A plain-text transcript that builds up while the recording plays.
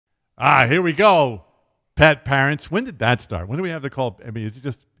Here we go. Pet parents. When did that start? When do we have to call? I mean, is it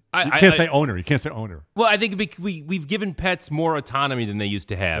just you can't say owner? You can't say owner. Well, I think we've given pets more autonomy than they used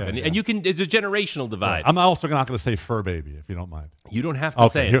to have, and you can. It's a generational divide. Right. I'm also not going to say fur baby if you don't mind. You don't have to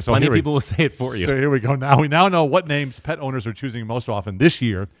say it. Plenty of people will say it for you. So here we go. Now we know what names pet owners are choosing most often this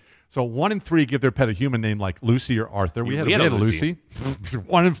year. So 1 in 3 give their pet a human name like Lucy or Arthur. We had a Lucy.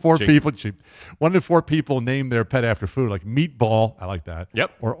 1 in 4 people. 1 in 4 people name their pet after food, like Meatball. I like that.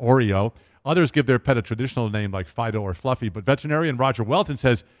 Yep. Or Oreo. Others give their pet a traditional name like Fido or Fluffy. But veterinarian Roger Welton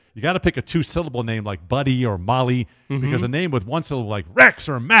says you got to pick a 2-syllable name like Buddy or Molly because a name with 1 syllable like Rex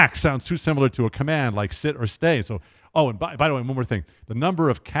or Max sounds too similar to a command like sit or stay. So, and by the way, one more thing: the number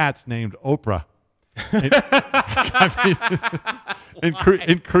of cats named Oprah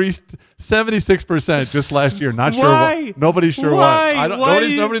increased 76% just last year. Not sure why. Nobody's sure why.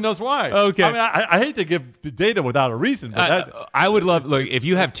 Nobody knows why. Okay. I mean, I hate to give data without a reason, but I would love. Look, if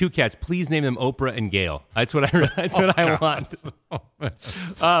you have 2 cats, please name them Oprah and Gail. That's what I want. All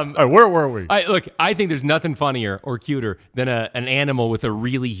right, where were we? I think there's nothing funnier or cuter than an animal with a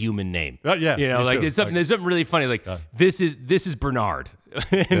really human name. Yes, you know, like there's something really funny. Like this is Bernard.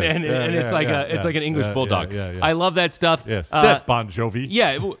 and it's like an English bulldog. I love that stuff. Set Bon Jovi.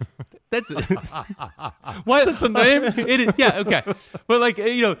 Yeah, that's what? That's a name. It is. Yeah, okay. But like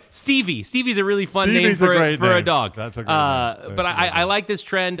Stevie. Stevie's a really fun name for a dog. That's a great name. But I like this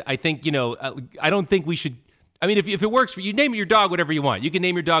trend. I think I don't think we should. I mean, if it works for you, name your dog whatever you want. You can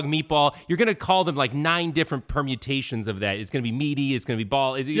name your dog Meatball. You're going to call them like 9 different permutations of that. It's going to be Meaty. It's going to be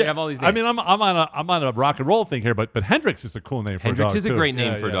Ball. You have all these names. I mean, I'm on a rock and roll thing here, but Hendrix is a cool name for a dog. Hendrix is a great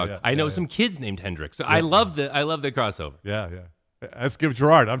name for a dog. I know some kids named Hendrix. So I love the crossover. Yeah. Let's give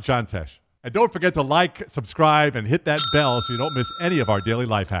Gerard. I'm John Tesh. And don't forget to like, subscribe, and hit that bell so you don't miss any of our daily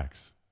life hacks.